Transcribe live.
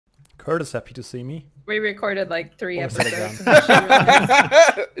Kurt is happy to see me. We recorded like 3 Or is it a episodes. gun? And she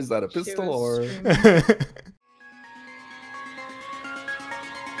realized Is that a she pistol was or? streaming.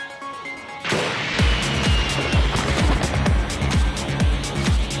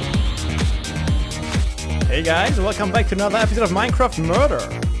 Hey guys, welcome back to another episode of Minecraft Murder.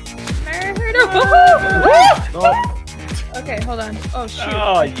 Murder! Woohoo! Oh, Okay, hold on. Oh shoot!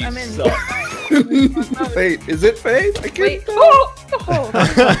 Oh, you I'm in. suck. Fate, is it Fate? I can't Wait. tell.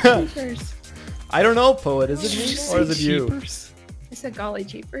 Oh! Jeepers. I don't know, Poet. Is it me or is it you? Jeepers. I said golly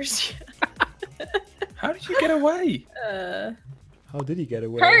jeepers. How did you get away? How did he get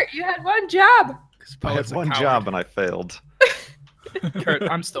away? Kurt, you had one job. I had one job and I failed. Kurt,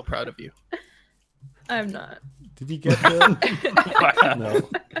 I'm still proud of you. I'm not. Did he get the... No.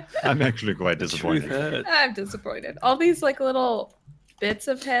 I'm actually quite disappointed. I'm disappointed. All these like little bits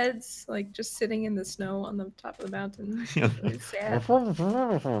of heads, like just sitting in the snow on the top of the mountain. Really sad.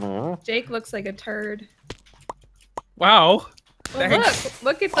 Jake looks like a turd. Wow. Well, Thanks.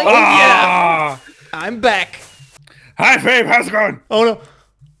 look at the I'm back. Hi, Fabe. How's it going? Oh no.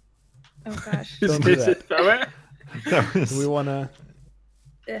 Oh gosh. Don't do that. That was- Do we wanna...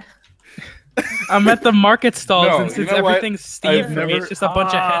 Ugh. I'm at the market stalls, No, and you since know what? everything's Steve I've for me, never- it's just a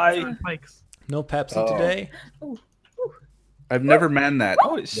bunch of heads and spikes. No Pepsi Oh. today? Ooh. I've never manned that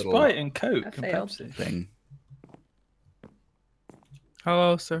Oh, it's little Sprite and Coke I and failed. Pepsi. thing.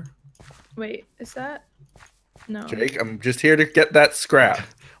 Hello, sir. Wait, is that? No. Jake, I'm just here to get that scrap.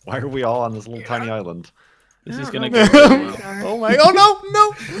 Why are we all on this little tiny island? This I is don't gonna know go what really these well. are. Oh my... Oh no!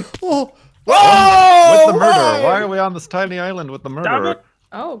 No! Oh! Whoa! With the murderer. Why are we on this tiny island with the Damn murderer? it.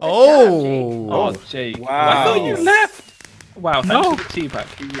 Oh, good job, Jake. Oh! Oh, Jake. Wow. I thought you left. Wow, thanks No. Oh. for the tea bag.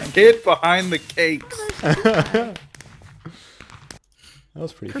 Thank you. Hid behind the cakes. That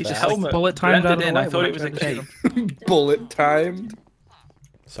was pretty His fast. helmet bullet timed out of blended the in. way I thought when it was I a tried to cake. Bullet timed.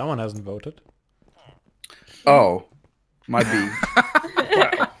 Someone hasn't voted. Oh, my bee.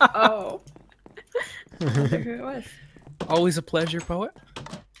 Oh. I wonder who it was. Always a pleasure, poet.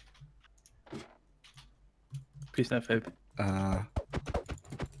 Peace no Fabe.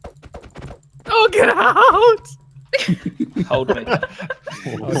 Oh, get out! Hold me.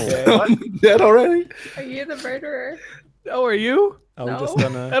 Okay. I'm dead already? Are you the murderer? Oh, are you? Are we No. just I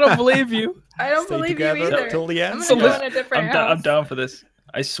gonna don't believe you. I don't stay believe you together either. till the I'm end? gonna go in a different I'm house. down for this.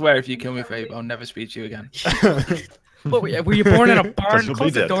 I swear, if you kill me, Fabe, I'll never speak to you again. What, were you born in a barn? That's what we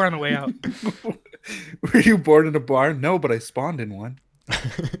Close the did. door on the way out. Were you born in a barn? No, but I spawned in one.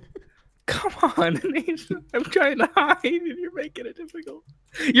 Come on, Anisha. I'm trying to hide, and you're making it difficult.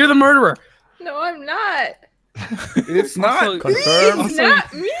 You're the murderer. No, I'm not. It's not. Also- Confirm. It's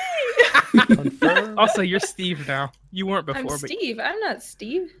not me. Confirm. Also, you're Steve now. You weren't I'm before, but Steve. I'm not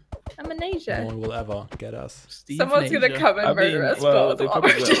Steve. I'm No Anisha. one will ever get us. Steve Someone's gonna Nasia. come and I murder mean, us well, both. they while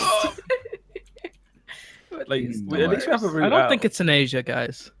probably we're will. just- with Like, these at least we have a doors. route I don't out. think it's in Asia,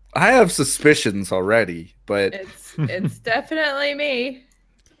 guys. I have suspicions already, but It's definitely me.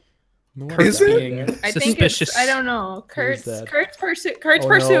 No Is one's it? being I think Suspicious. it's. I don't know. Kurt's that? Kurt's Oh, pursuing.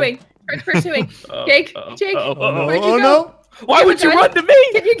 Kurt's pursuing. Uh-oh, Jake. uh-oh, Jake. uh-oh, Oh no! Where'd you Oh go? no! Why would you Johnny? run to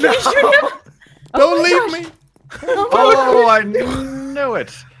me? Can you shoot him? Don't my leave gosh. me! Oh, I knew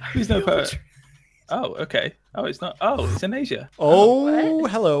it. Who's no poet? Oh, okay. Oh, it's not. Oh, it's in Asia. Oh,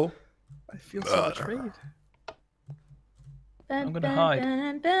 what? hello. I feel so betrayed. I'm gonna hide.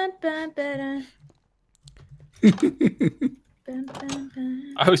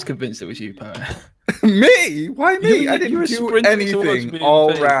 I was convinced it was you, poet. me? Why me? You- I you didn't were do sprinting towards anything me in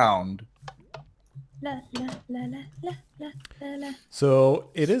all faith. round. So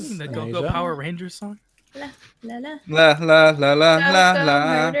it is The in Go-Go Asia. Power Rangers song? La la la la la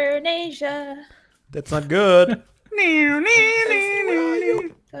la. Murder in Asia. That's not good. Go, go,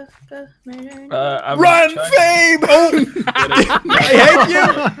 murder in I'm Run, trying- Fabe! I hate you.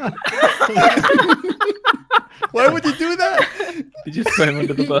 Why would you do that? Did you throw him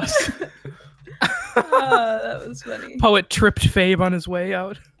under the bus? Oh, that was funny. Poet tripped Fabe on his way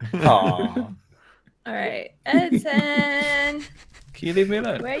out. Aw. All right, Edson, Can you leave me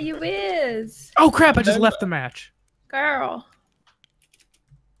alone? where you is? Oh crap! I just left the match. Girl,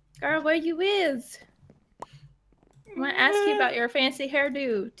 where you is? I want to ask you about your fancy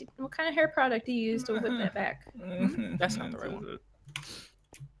hairdo. What kind of hair product do you use to whip it back? That's not the right one.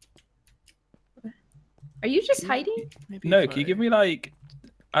 Are you just hiding? Maybe No, if can you I- give me like,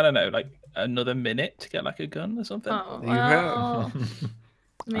 I don't know, like another minute to get like a gun or something? Oh, You well.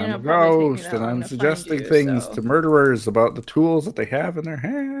 I mean, I'm a it'll probably take me ghost, that and long I'm to find suggesting you, things so- to murderers about the tools that they have in their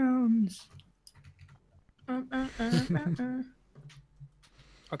hands.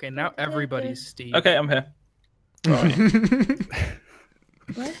 Okay, now everybody's Steve. Okay, I'm here.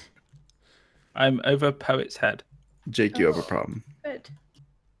 What? I'm over Poet's head. Jake, you have a Oh. problem. Good.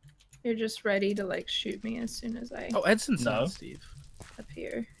 You're just ready to like shoot me as soon as I Oh, Edson's No. not Steve.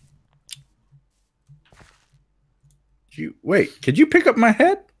 appear. Wait, could you pick up my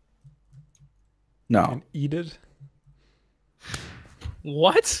head? No. And eat it.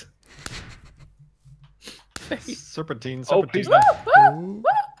 What? Serpentine, Oh, serpentine. please no. Ooh.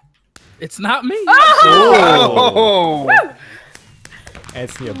 It's not me. Oh!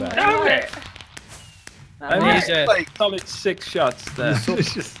 It's nearby. Damn it. I Not mean, hard. Asia. Like, Solid 6 shots there.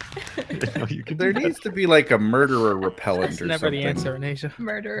 It's just, you can there do needs to be like a murderer repellent That's or never something. the answer in Asia.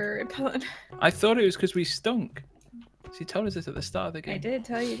 Murderer repellent. I thought it was because we stunk. She told us this at the start of the game. I did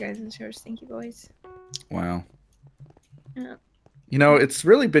tell you guys it's your stinky boys. Wow. Yeah. You know, it's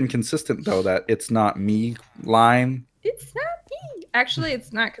really been consistent though that it's not me lying. It's not me. Actually,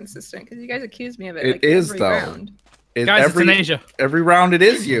 it's not consistent because you guys accuse me of it. It like, is, every though. round. Guys, it's in Asia. Every round it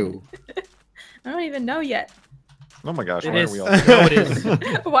is you. I don't even know yet. Oh my gosh, It why is. are we all? No, it is.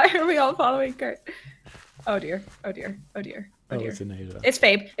 Why are we all following Kurt? Oh dear. Oh dear. Oh dear. Oh Oh, dear. it's in Asia. It's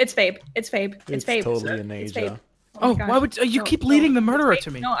Fabe. It's Fabe. It's Fabe. It's Fabe. totally in It's Asia. Fabe. Oh, my why gosh. would you No, keep no, leading the it's murderer Fabe.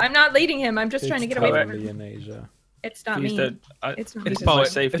 to me? No, I'm not leading him. I'm just trying to get away from totally him. in Asia. It's not Please me. don't. It's not This It's is my poet.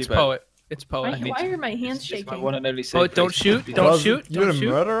 safety It's vote. poet. It's Why, poet. need why to- are my hands This is my shaking? one and only Oh, safe don't place. shoot, Be don't done. shoot. You're Don't the shoot.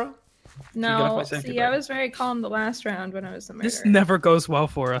 murderer? get off No, my safety see, I bike. was very calm the last round when I was the murderer. This never goes well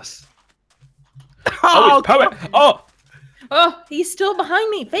for us. Oh, it's poet. Oh, Oh, he's still behind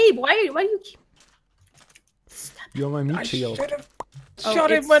me, Fabe. Why do you keep? Stop. You're my meat I shield. should have Oh,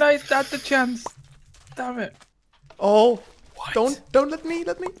 shot him it's- when I had the chance. Damn it. Oh, don't let me.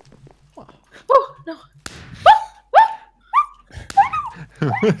 Oh no.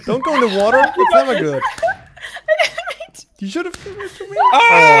 Don't go in the water. It's never good. I didn't mean to. You should have given it to me.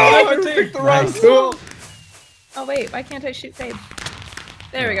 Oh, I you picked picked the wrong Nice. tool. Oh wait, why can't I shoot Fabe?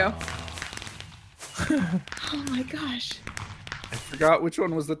 There we go. Oh my gosh, I forgot which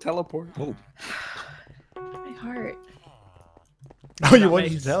one was the teleport. Oh. my heart. Oh, you Not wanted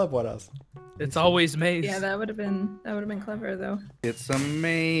to maze. teleport us. It's always maze. Yeah, that would have been clever though. It's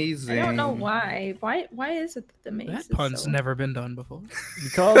amazing. I don't know why. Why is it that the maze That is pun's so... never been done before.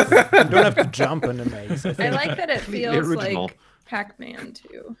 Because you don't have to jump in the maze. I like that it Completely feels original. like Pac-Man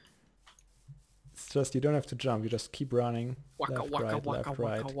too. It's just you don't have to jump. You just keep running. Waka, Left, waka, right, waka, left,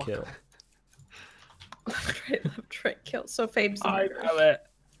 right, waka, waka. kill. Left, right, kill. So Fabe's the I murderer. know it.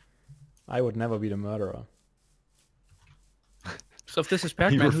 I would never be the murderer. So if this is He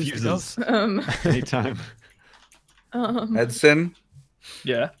Pac-Man, who's the refuses ghost? anytime. Edson,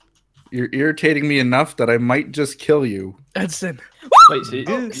 Yeah. you're irritating me enough that I might just kill you. Edson. Wait, so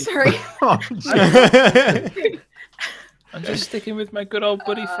Oh, sorry. Oh, jeez. I'm just sticking with my good old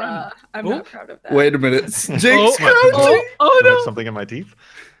buddy friend. I'm Oh. not proud of that. Wait a minute. Jake's Oh, crouching. oh Do I have no! something in my teeth?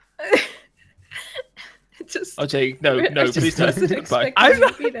 It just. Oh, Jake, no, I no, just please don't. wasn't Take it back. expecting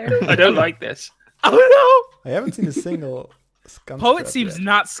you to be there. I don't like this. Oh I haven't seen a single scum no! Poet scrap seems yet.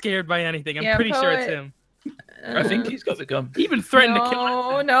 not scared by anything. I'm Yeah, pretty sure it's Poet- him. I think he's got the gun. He even threatened to kill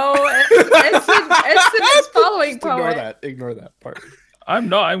us. No, Edson is following Just ignore Poet. that. Ignore that part. I'm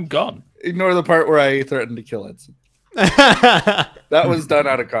not. I'm gone. Ignore the part where I threatened to kill Edson. That was done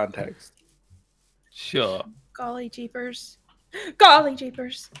out of context. Sure. Golly jeepers. Golly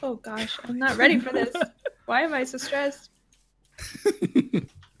jeepers. Oh gosh, I'm not ready for this. Why am I so stressed?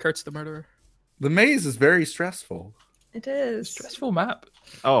 Kurt's the murderer. The maze is very stressful. It is. Stressful map.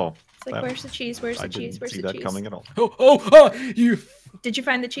 Oh, It's like, that- where's the cheese? Where's I the cheese? didn't Where's see the that cheese? coming at all. Oh, you. Did you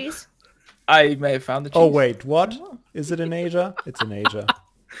find the cheese? I may have found the cheese. Oh wait, what? Oh. Is it in Asia? It's in Asia.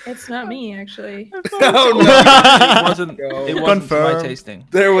 It's not me, actually. Oh, no. It wasn't. Go. It wasn't to my Confirm. tasting.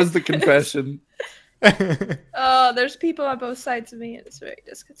 There was the confession. Oh, there's people on both sides of me. It's very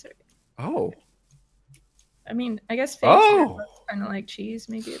disconcerting. Oh. I mean, I guess Oh. kind of like cheese.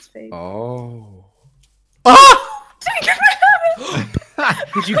 Maybe it's fake. Oh.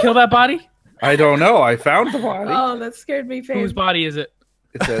 Did you kill that body? I don't know. I found the body. Oh, that scared me, Fabe. Whose body is it?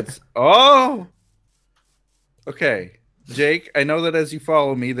 It says, oh. Okay. Jake, I know that as you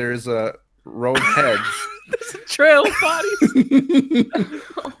follow me, there's a row of heads. There's a trail of bodies.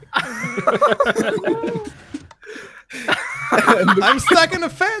 I'm stuck in a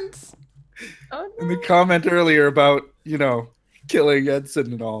fence. Oh, In no. the comment earlier about, killing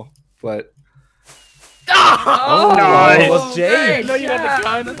Edson and all. But Oh, no, it was Jake. good No, you had the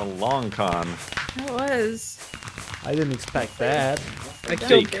job. gun. The long con. It was. I didn't expect that. I Don't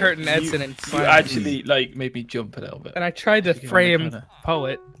killed do Kurt and Edson and You slammed. actually made me jump a little bit. And I tried to Get on the frame corner.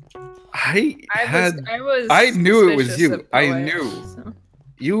 Poet. I I knew it was suspicious you. of I Poet, knew. so.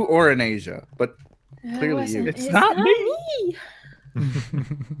 you or in Asia, but It Clearly wasn't- you. It's not me. me.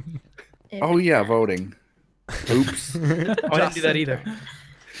 Oh yeah, voting. Oops. Oh, I didn't do that either.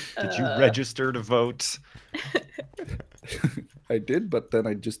 Did you register to vote? I did, but then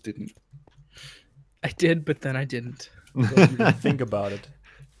I just didn't. I did, but then I didn't. Don't even think about it.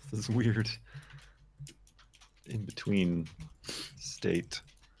 This is weird. In between state.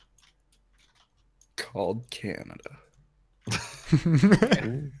 Called Canada.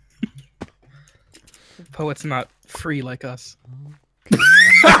 Poet's not free like us.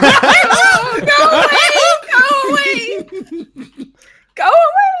 Oh, go away! Go away! Go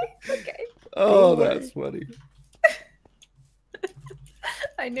away! Okay. Oh, that's funny.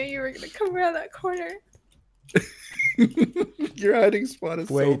 I knew you were gonna come around that corner. Your hiding spot is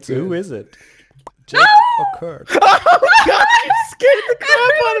Wait, so who good. is it? Jake or Kurt? Oh god, you scared the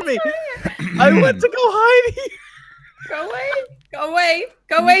crap out of me. I went to go hide here. Go away! Go away!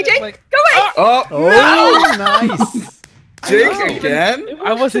 Go away, Jake! Like- Go away! Oh, Oh, nice. Jake again?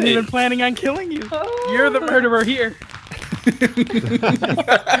 I wasn't even planning on killing you. Oh. You're the murderer here.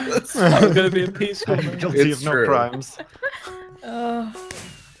 I'm gonna be a peaceful man. Guilty It's of no true. crimes. Oh.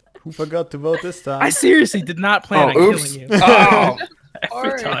 Who forgot to vote this time? I seriously did not plan on oops. killing you. Oh,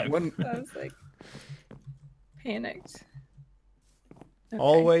 Or time. when, I was like panicked. Okay.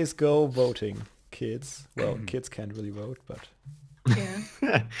 Always go voting, kids. Well, kids can't really vote, but Yeah.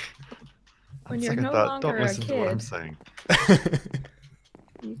 On When you're second no thought, don't longer a listen to what I'm kid. saying.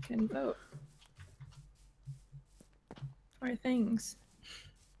 You can vote for things.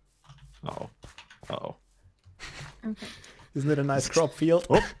 Oh. Uh-oh. Okay. isn't it a nice crop field?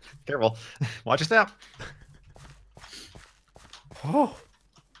 Oh, careful. Watch your step. oh,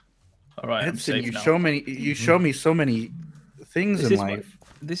 All right, I'm Edson, safe you now. show me so many things This in is my- life.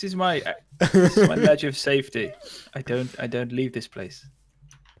 This is my badge of safety. I don't leave this place.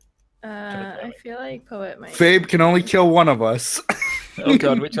 I feel like Poet might. Fabe can only kill one of us. Oh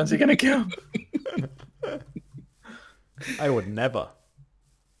god, which one's he gonna kill? I would never.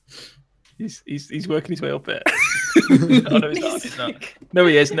 He's working his way up there. Oh no, he's not. He's not. No,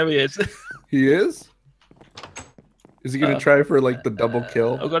 he is. No, he is. He is? Is he gonna try for like the double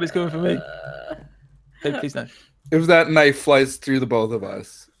kill? Oh god, he's coming for me. Hey, please no. If that knife flies through the both of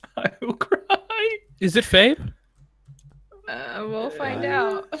us. I will cry. Is it Fabe? We'll find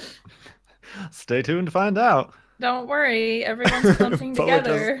out. Stay tuned to find out. Don't worry, everyone's clumping Poet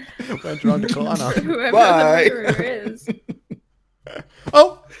together. Went around the corner. Whoever Bye. the murderer is.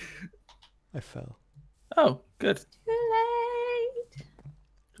 Oh! I fell. Oh, good. Late.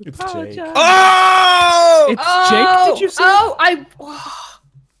 It's Jake. Oh! It's Jake, did you say?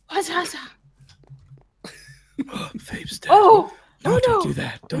 What's that? Fabe's dead. Oh! No, No, don't no. do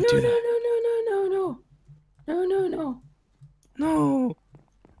that. Don't no, do no, that. no. No.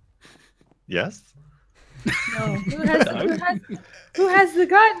 Yes? No. Who has the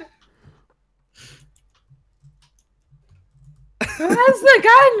gun? Who has the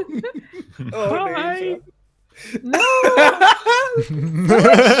gun? Oh, Hi. Deja. No.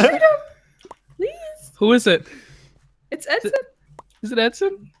 Shoot him. Please. Who is it? It's Edson. Is it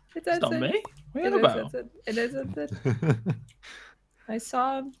Edson? It's It's Edson. not me. What are It you is about? Edson. It is Edson. I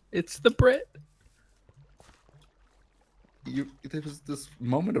saw him. It's the Brit. There was this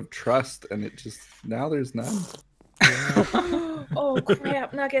moment of trust, and it just now there's none. Oh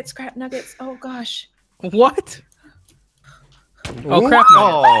crap! Nuggets. Oh gosh. What? Oh crap!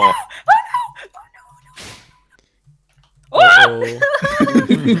 No. Oh, Uh-oh.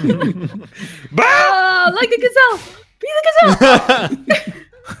 Oh, like the gazelle. Be the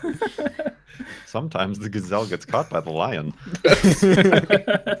gazelle. sometimes the gazelle gets caught by the lion.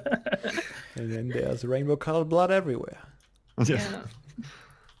 And then there's rainbow-colored blood everywhere. Yeah.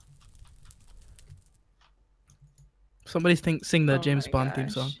 Somebody sing the Oh James my Bond theme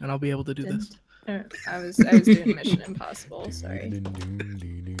gosh. song, and I'll be able to do this. I was doing Mission Impossible. Sorry.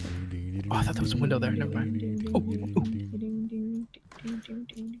 Oh, I thought there was a window there. Never mind.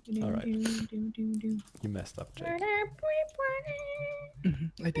 All right. You messed up, Jake.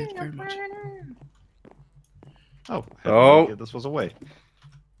 I did very much. Oh, Oh. idea this was a way.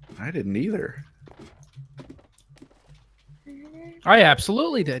 I didn't either. I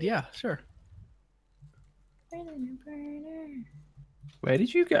absolutely did. Yeah, sure. Where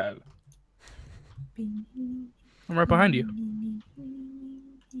did you go? I'm right behind you.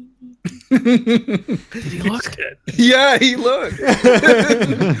 Did he look? Yeah, he looked.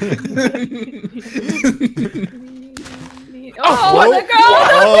 Oh, Whoa. the girl!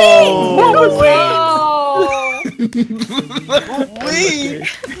 Oh! The wing! Wait.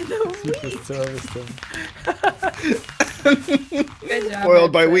 Secret Service them. Good job.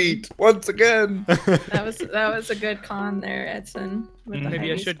 Spoiled by Edson. wheat once again. That was a good con there, Edson. With the Maybe I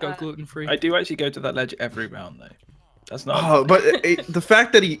hiding should go spot. gluten free. I do actually go to that ledge every round though. That's not. Oh, but the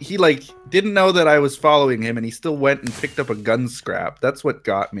fact that he like didn't know that I was following him and he still went and picked up a gun scrap. That's what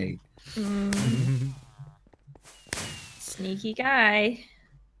got me. Sneaky guy.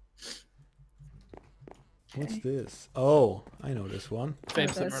 What's this? Oh, I know this one.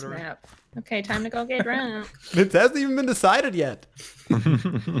 Fabe's the This murderer. map. Okay, time to go get drunk. It hasn't even been decided yet.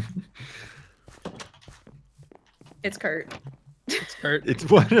 It's Kurt. It's Kurt. It's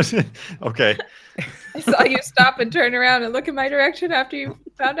what? Okay. I saw you stop and turn around and look in my direction after you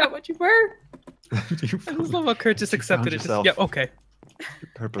found out what you were. I just love how Kurt just accepted it. Just, yourself. yep, okay.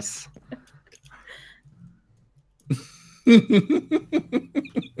 Purpose.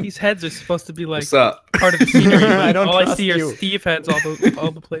 These heads are supposed to be like What's up? part of the scenery. But I don't all I trust see you. are Steve heads all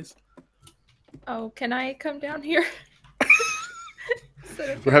the place. Oh, can I come down here?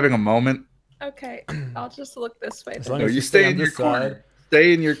 Instead of- We're having a moment. Okay, I'll just look this way. As then. long No, as you you stay on in your this side. corner.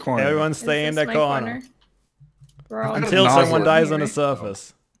 Stay in your corner. Everyone Is stay in this the my corner. We're all Until nozzle someone in dies on here. the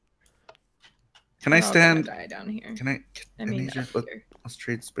surface. Can I We're all gonna stand? die down here. Can I? I mean, Amnesia, up here. let's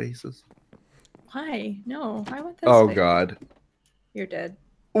trade spaces. Why? No, I want this. Oh way. God, You're dead.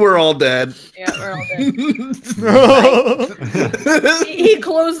 we're all dead. Yeah, we're all dead. He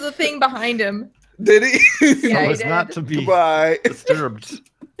closed the thing behind him. Did he? Yeah, I he was did. not to be Goodbye. disturbed.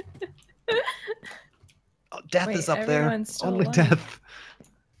 Oh, death Wait, is up there. everyone's still Only alive. death.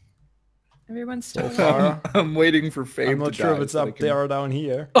 Everyone's still So alive. far. I'm waiting for Fabe I'm not to sure if die it's so I up can- there or down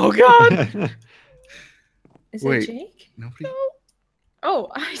here. Oh God! Is Wait. it Jake? Nobody.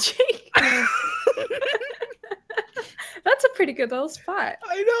 Oh, Jake. That's a pretty good little spot.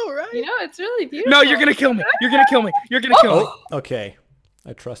 I know, right? You know, it's really beautiful. No, you're gonna kill me. You're gonna kill me. You're gonna kill me. Oh, okay.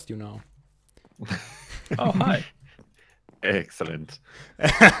 I trust you now. Oh hi. Excellent.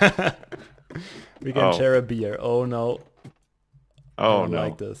 We can Oh. share a beer. Oh no. I Oh don't no.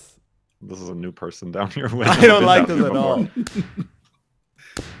 like this. This is a new person down here. I don't like this at all.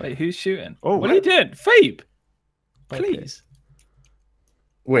 Wait, who's shooting? Oh, what are you doing, Fabe? Okay. Please.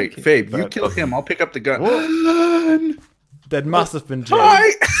 Wait, Okay, Fabe, you that kill him. I'll pick up the gun. What? That must have been Jake.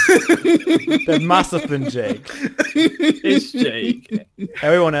 Hi. That must have been Jake. It's Jake.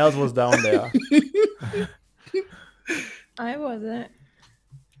 Everyone else was down there. I wasn't.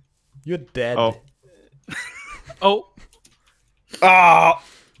 You're dead. Oh. Oh, Oh.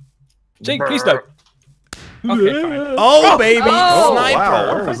 Jake, please don't. okay, fine. Oh, baby! Oh, Sniper!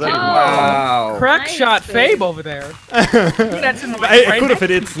 wow, where was Oh. that? Wow. Crack Nice, shot Fabe. Fabe over there. I, That's in the I could have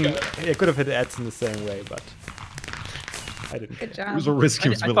hit Edson. I could have hit Edson the same way, but I didn't. Good care. It was job. a risk he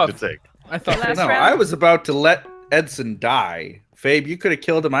was I willing thought- to take. I thought Last No, round. I was about to let Edson die. Fabe, you could have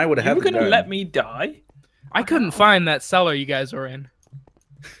killed him. I would have You had were the gonna gun. let me die? I couldn't find that cellar you guys were in.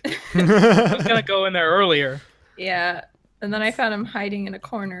 I was gonna go in there earlier. Yeah. And then I found him hiding in a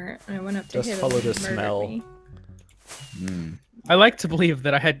corner, and I went up to Just hit him. follow and the he murdered smell. me. Hmm. I like to believe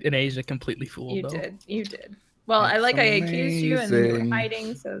that I had an Asia completely fooled. You though. did. You did. Well, I That's accused you, and then you amazing. were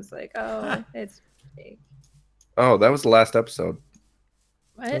hiding, so it's like, oh, it's fake. Oh, that was the last episode.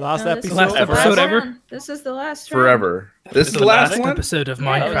 What? The last No, this is episode the ever? last Episode ever? round. This is the last round. Forever. This is the last one? episode of Yeah,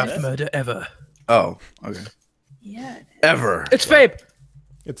 Minecraft it is. Murder ever. Oh, okay. Yeah. it is. Ever. It's Fabe.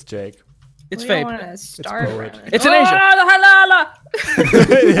 It's Jake. It's We don't Fabe. wanna start poet. around it. It's an Asia. Halala!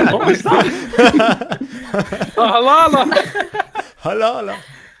 Yeah. What was that? Halala. Halala.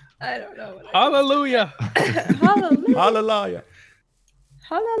 I don't know. What Hallelujah. Hallelujah. Hallelujah.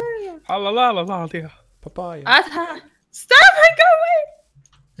 Hallelujah. Hallelujah. Papaya. Aha. Stop and go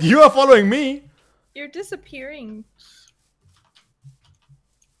away! You are following me. You're disappearing.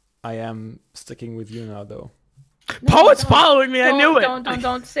 I am sticking with you now, though. No, Poet's don't. following me. I knew it.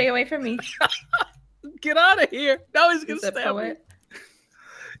 Don't stay away from me. Get out of here. Now he's gonna Is that stab me. poet?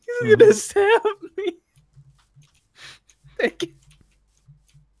 He's gonna stab me. Thank you.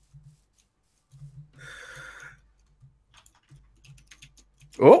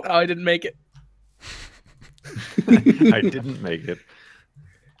 Oh, Oh, I didn't make it. I didn't make it.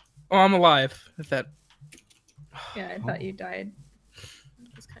 Oh, I'm alive. If that. Yeah, I thought you died.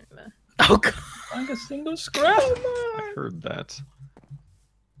 It was kind of a. Oh God. Like a single scrap. I heard that.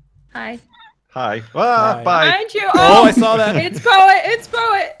 Hi. Hi. Ah, Hi. bye. Behind you. Oh, I saw that. It's poet. It's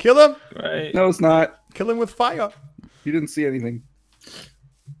poet. Kill him. Right. no, it's not. Kill him with fire. You didn't see anything.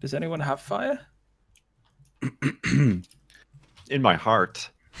 Does anyone have fire? In my heart.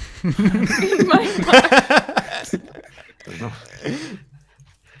 My- There's no-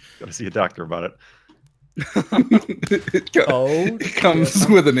 Gotta see a doctor about it. It Oh, comes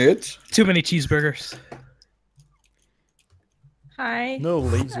with an itch. Too many cheeseburgers. Hi. No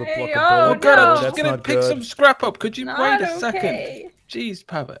leaves would block Hey, a oh, bullet. Oh god, no. I'm That's just gonna not pick good. some scrap up. Could you Not wait a second? okay. Jeez,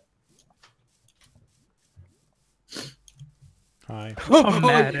 Pabit. Hi. I'm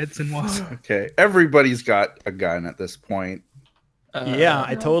mad, Edson was. Okay, everybody's got a gun at this point. Yeah,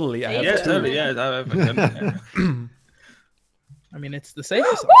 I totally. I have Yeah, David. two. totally. Yeah, I have a gun, yeah. I mean, it's the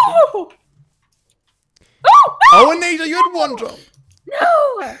safest option. Oh, Anita, you had one drop.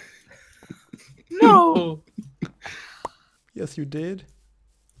 No! No! Yes, you did.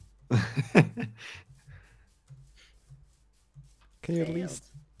 Can you at Failed. least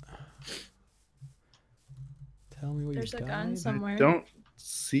tell me what There's you a died? gun somewhere. Don't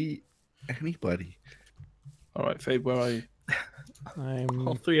see anybody. All right, Fabe, where are you? I'm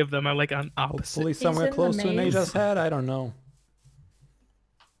All three of them are like on opposite. hopefully somewhere in the close to maze. Anita's head. I don't know.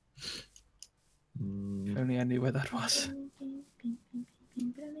 Mm, If only I knew where that was.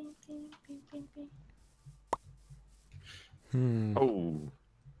 Oh.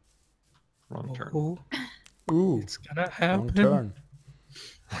 Wrong turn. Oh, Ooh, it's gonna wrong happen. turn.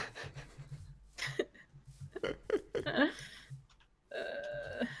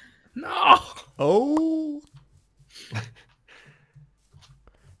 No! Oh.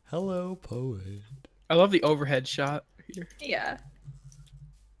 Hello, poet. I love the overhead shot here. Yeah.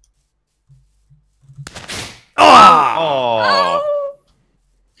 Oh.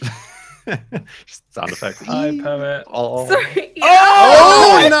 Just sound effects. Hi, Pabit. Oh. Sorry.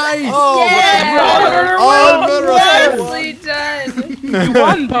 Oh, nice! Yeah! Oh, Nicely done. You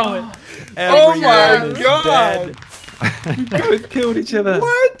won, poet. Oh my Everyone is God. dead. Both killed each other.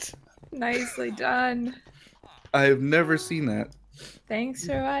 What? Nicely done. I have never seen that. Thanks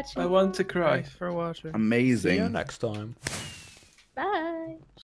for watching. I want to cry. Thanks for watching. See you Amazing. next time. Bye.